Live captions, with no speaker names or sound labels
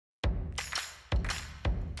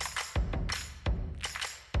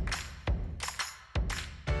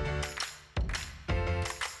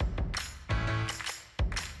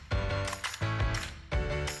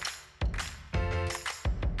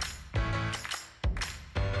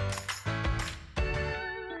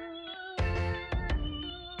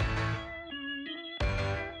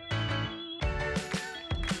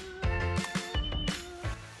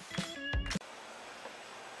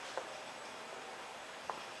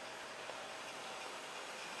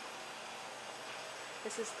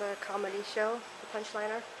This is the comedy show, the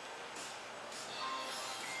Punchliner.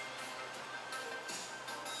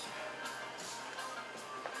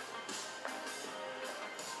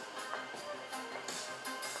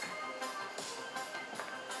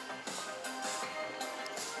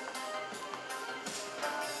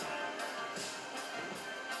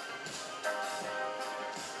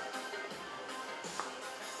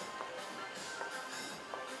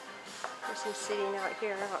 Person's sitting out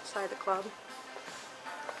here outside the club.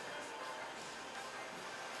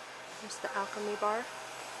 There's the Alchemy Bar.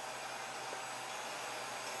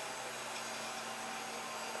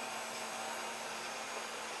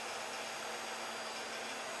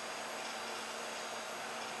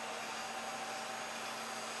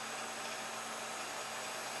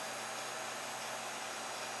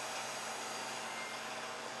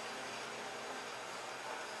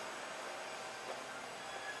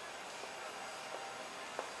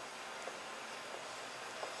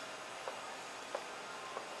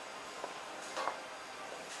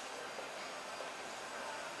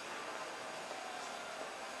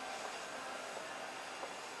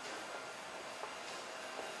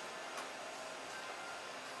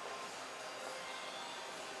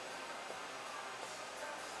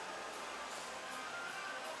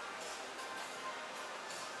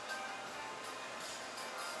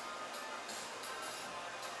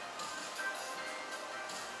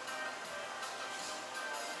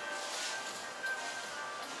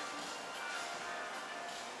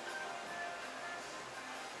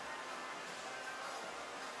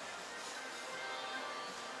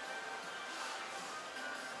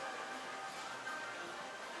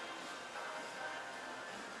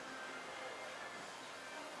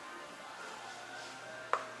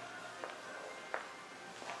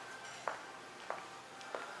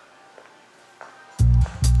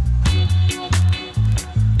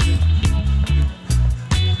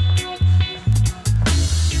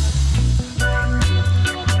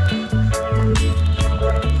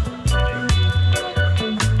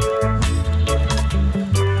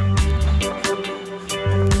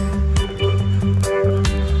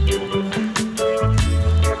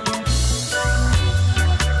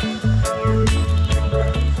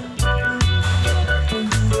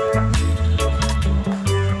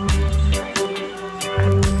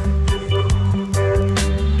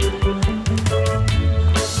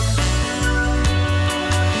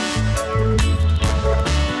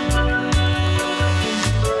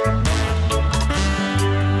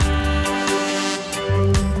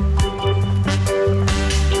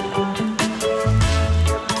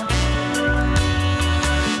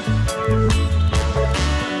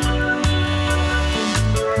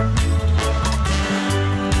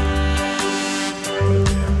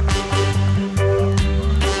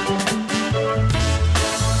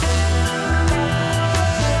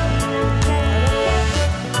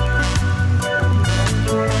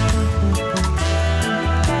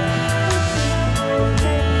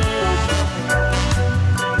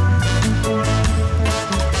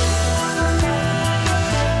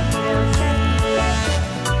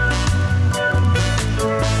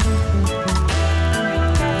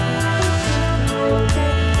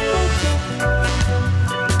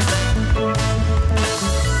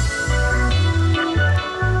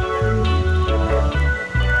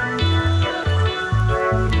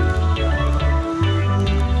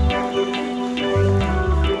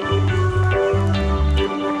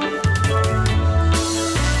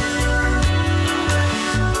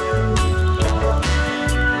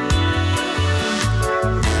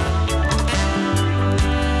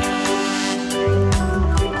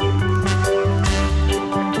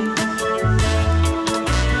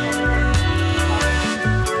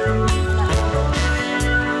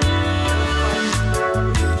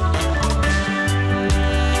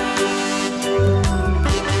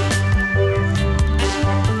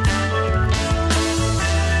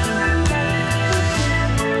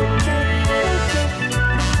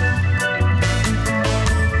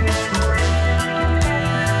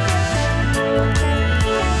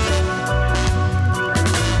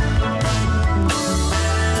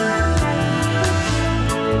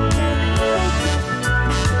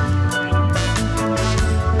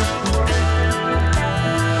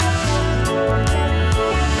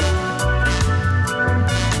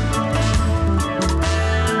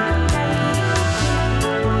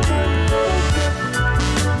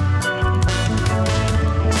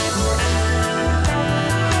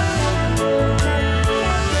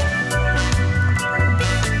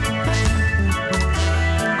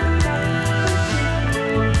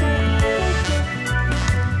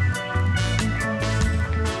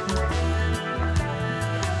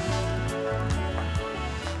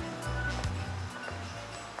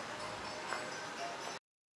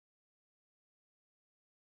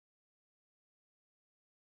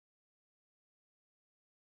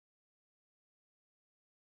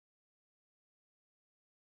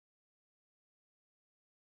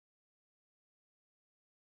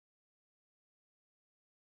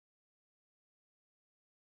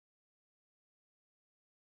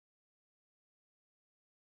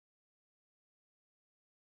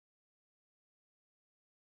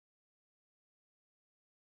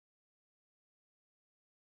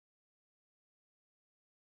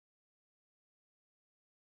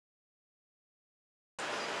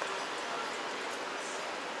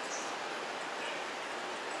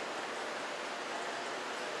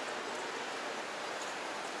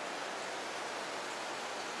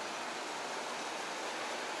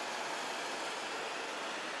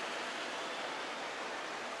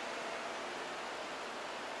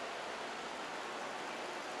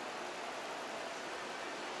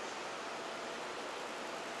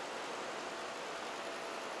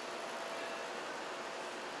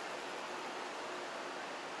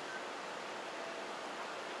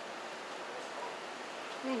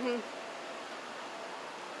 Mm-hmm.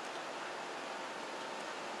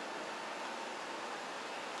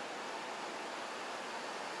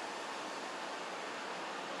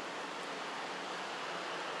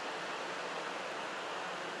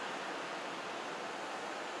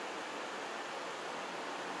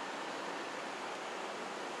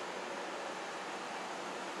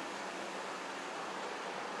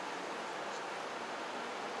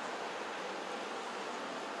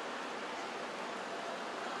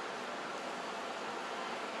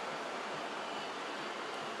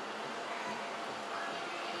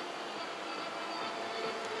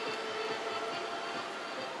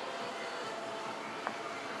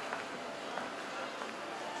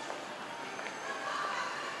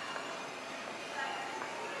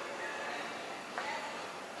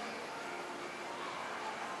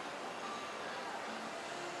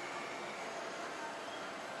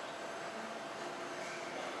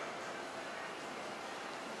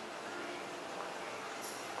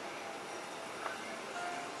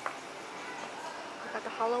 Got the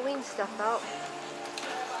Halloween stuff out.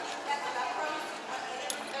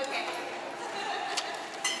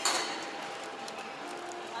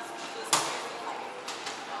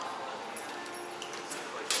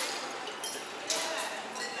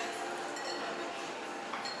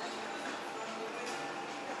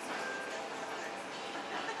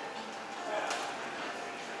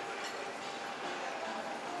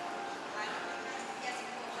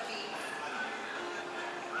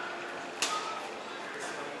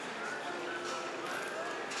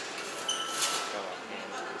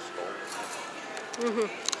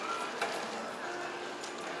 Mm-hmm.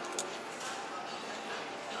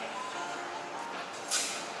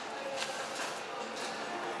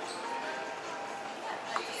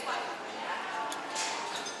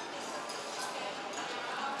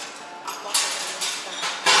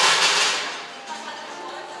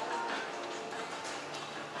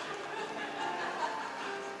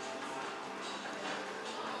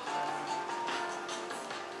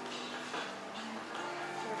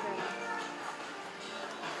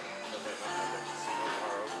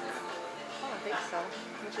 I don't think so,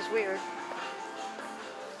 which is weird.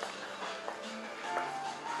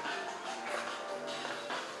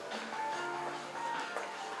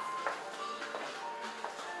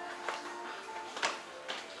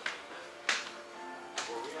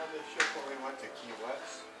 Were we on this ship when we went to Key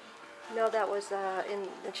West? No, that was in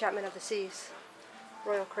Enchantment of the Seas,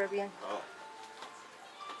 Royal Caribbean. Oh.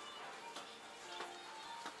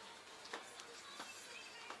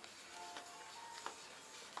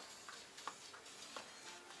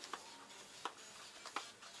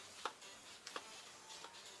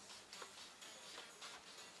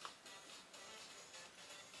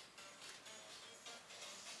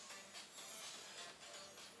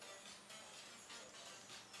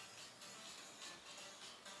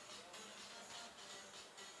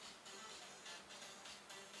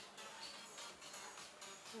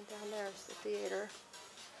 And down there is the theater.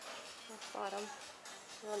 At the bottom.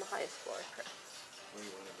 We're on the highest floor. Where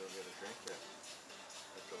you want to go get a drink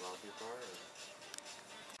at the lobby bar? Or?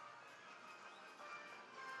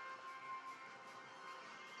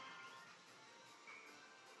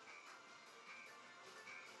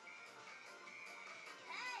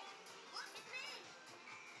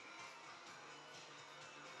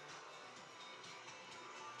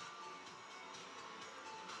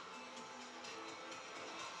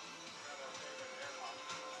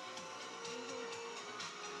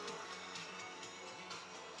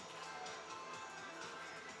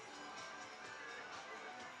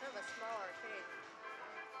 Kind of a small arcade.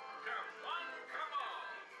 Come on, come on.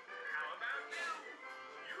 How about you?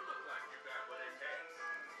 You look like you got what it takes.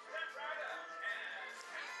 Step right up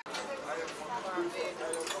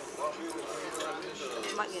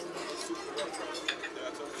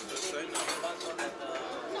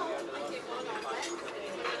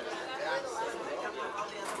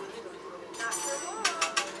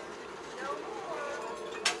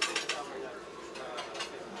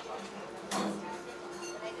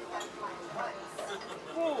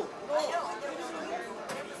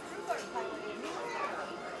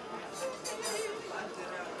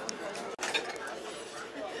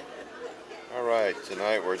Alright,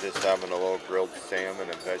 tonight we're just having a little grilled salmon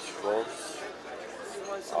and vegetables.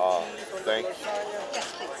 Thanks.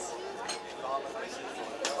 Yes, please.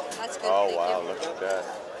 That's good. Oh Thank wow, you. look at that.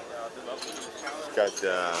 It's got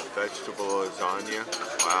vegetable lasagna.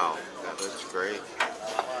 Wow, that looks great.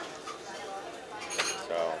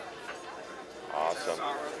 So, awesome.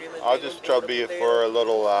 I'll just trouble you for a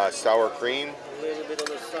little sour cream. A little bit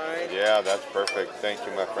on the side. Yeah, that's perfect. Thank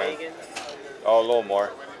you, my friend. Bacon. Oh, a little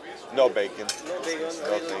more. No bacon. No bacon, a No,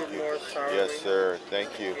 little thank bit you. more sour Yes, cream. sir.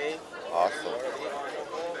 Thank you. Okay. Awesome.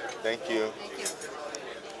 Thank you. Thank you.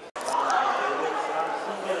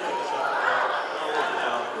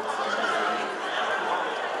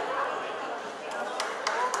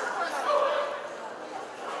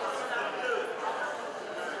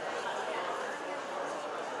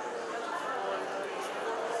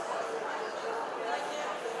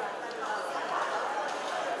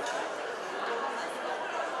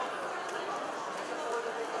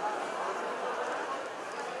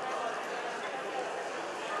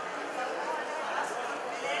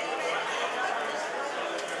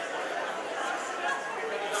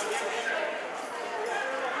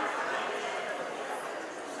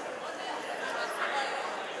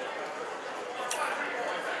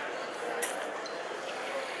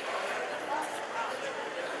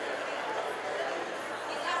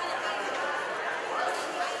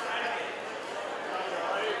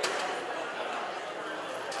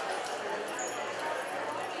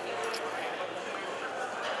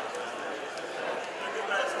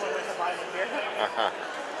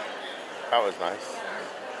 That was nice.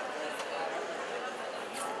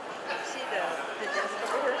 See the desk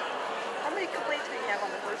over here? How many complaints do you have on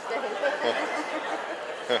the first day?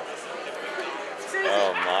 Susie.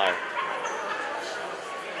 Oh my.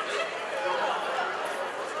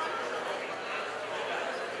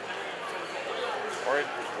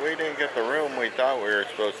 We didn't get the room we thought we were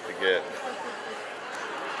supposed to get.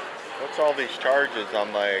 What's all these charges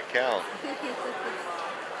on my account?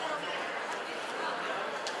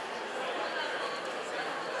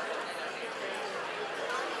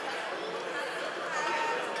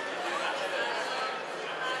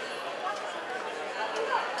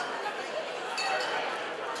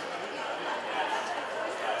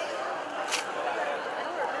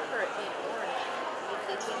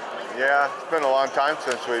 Yeah, it's been a long time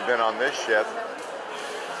since we've been on this ship.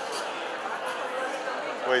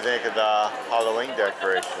 What do you think of the Halloween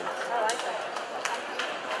decorations? I like them.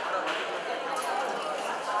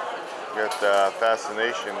 Got the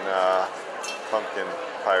Fascination pumpkin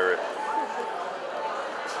pirate.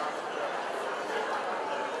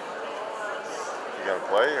 You gonna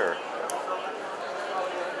play or?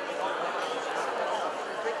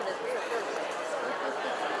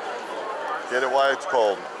 Get it while it's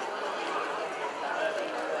cold.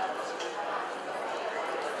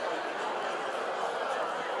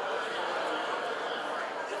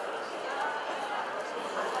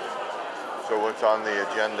 So what's on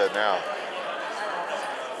the agenda now?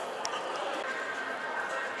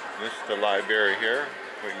 This is the library here,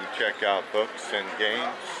 where you check out books and games.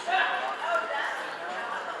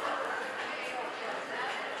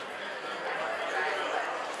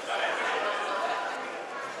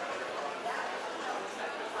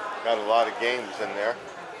 Got a lot of games in there.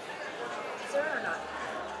 Is there or not?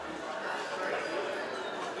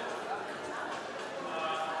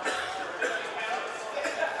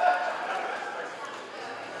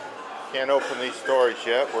 Can't open these stores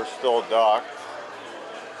yet. We're still docked.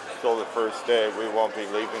 Still the first day. We won't be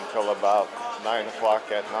leaving till about 9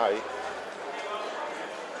 o'clock at night.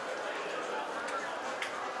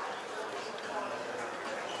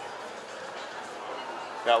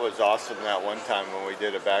 That was awesome that one time when we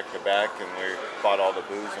did a back-to-back and we bought all the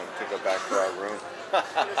booze and took it back to our room.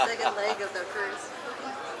 The second leg of the cruise.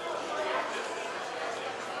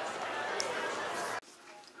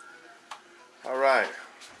 All right.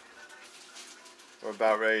 We're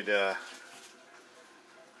about ready to,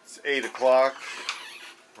 it's 8 o'clock.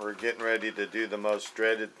 We're getting ready to do the most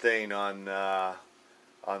dreaded thing on the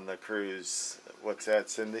cruise. What's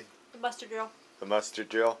that, Cindy? The mustard drill. The mustard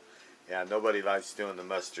drill? Yeah, nobody likes doing the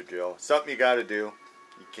mustard drill. Something you gotta do.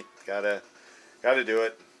 You gotta do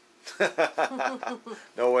it.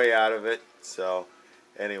 No way out of it. So,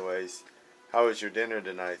 anyways, how was your dinner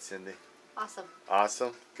tonight, Cindy? Awesome.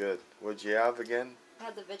 Awesome? Good. What'd you have again? I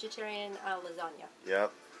had the vegetarian lasagna.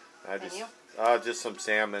 Yep. And you? Just some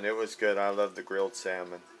salmon. It was good. I love the grilled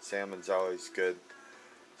salmon. Salmon's always good.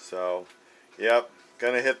 So, yep.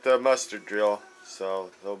 Gonna hit the mustard drill. So,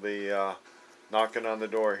 they'll be knocking on the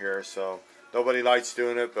door here. So, nobody likes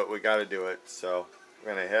doing it, but we gotta do it. So,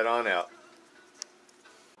 we're gonna head on out.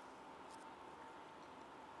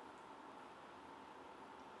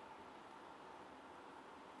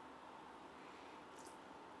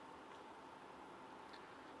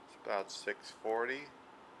 It's about 6:40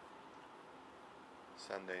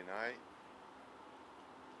 Sunday night.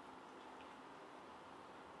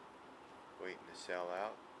 Waiting to sail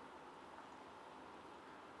out.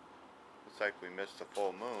 Looks like we missed a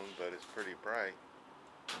full moon, but it's pretty bright.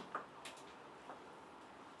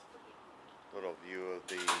 Little view of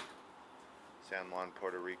the San Juan,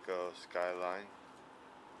 Puerto Rico skyline.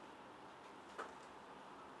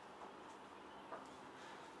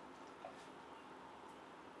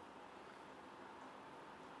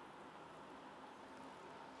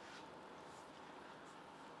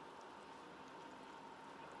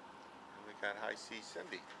 And we got High C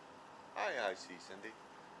Cindy. Hi, High C Cindy.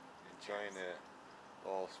 Enjoying a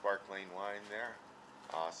little sparkling wine there.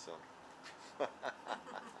 Awesome.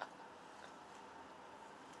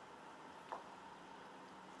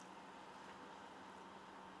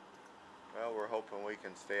 Well, we're hoping we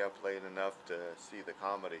can stay up late enough to see the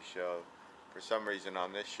comedy show. For some reason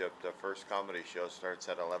on this ship, the first comedy show starts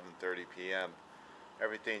at 11:30 p.m.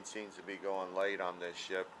 Everything seems to be going late on this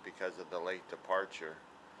ship because of the late departure.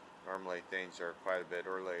 Normally things are quite a bit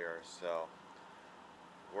earlier, so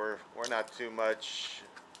we're not too much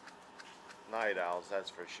night owls, that's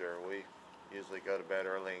for sure. We usually go to bed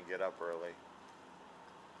early and get up early.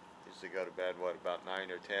 Usually go to bed, what, about 9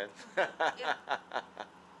 or 10? Yeah.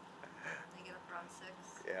 They get up around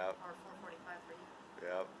 6. Yep. Or 4:45 for you.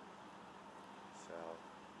 Yep. So,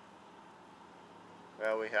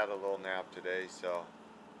 well, we had a little nap today, so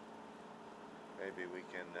maybe we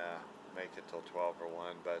can make it till 12 or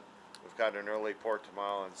 1, but we've got an early port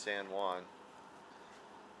tomorrow in San Juan.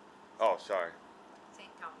 Oh, sorry.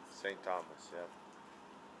 St. Thomas. St. Thomas, yep.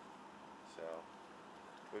 So,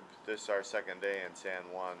 this is our second day in San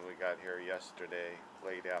Juan. We got here yesterday,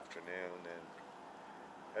 late afternoon, and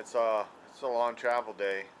it's a long travel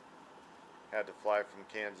day. Had to fly from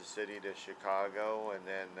Kansas City to Chicago, and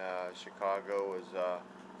then Chicago was a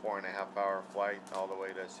 4.5 hour flight all the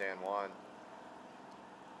way to San Juan.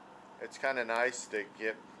 It's kind of nice to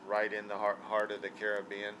get right in the heart of the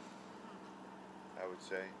Caribbean, I would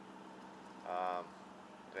say.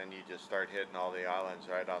 Then you just start hitting all the islands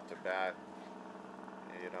right off the bat,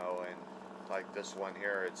 you know, and like this one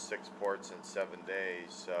here, it's 6 ports in 7 days,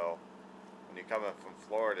 so when you come in from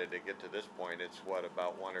Florida to get to this point, it's what,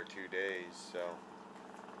 about 1 or 2 days, so,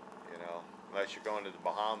 you know, unless you're going to the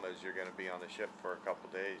Bahamas, you're going to be on the ship for a couple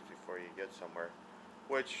days before you get somewhere,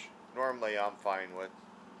 which normally I'm fine with,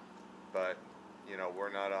 but, you know,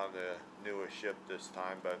 we're not on the newest ship this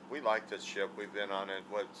time, but we like this ship. We've been on it,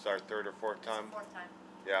 what's our 3rd or 4th time? It's the 4th time.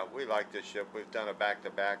 Yeah, we like this ship. We've done a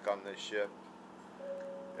back-to-back on this ship.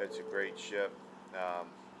 It's a great ship.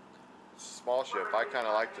 It's a small ship. I kind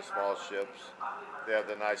of like the small ships. They have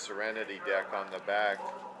the nice Serenity deck on the back.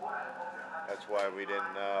 That's why we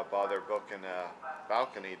didn't bother booking a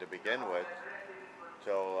balcony to begin with.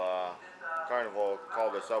 Till Carnival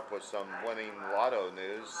called us up with some winning lotto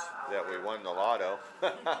news that we won the lotto.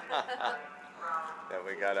 That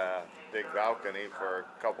we got a big balcony for a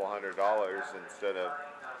couple $100 instead of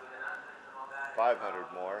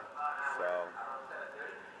 500 more. So,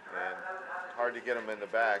 and hard to get them in the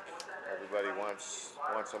back. Everybody wants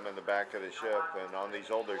them in the back of the ship, and on these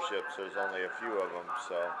older ships there's only a few of them,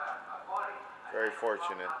 so very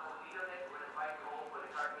fortunate.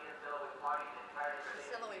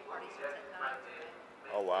 Celebrate party starts at 9 today.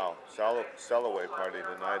 Oh wow, Cellaway party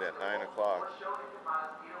tonight at 9 o'clock.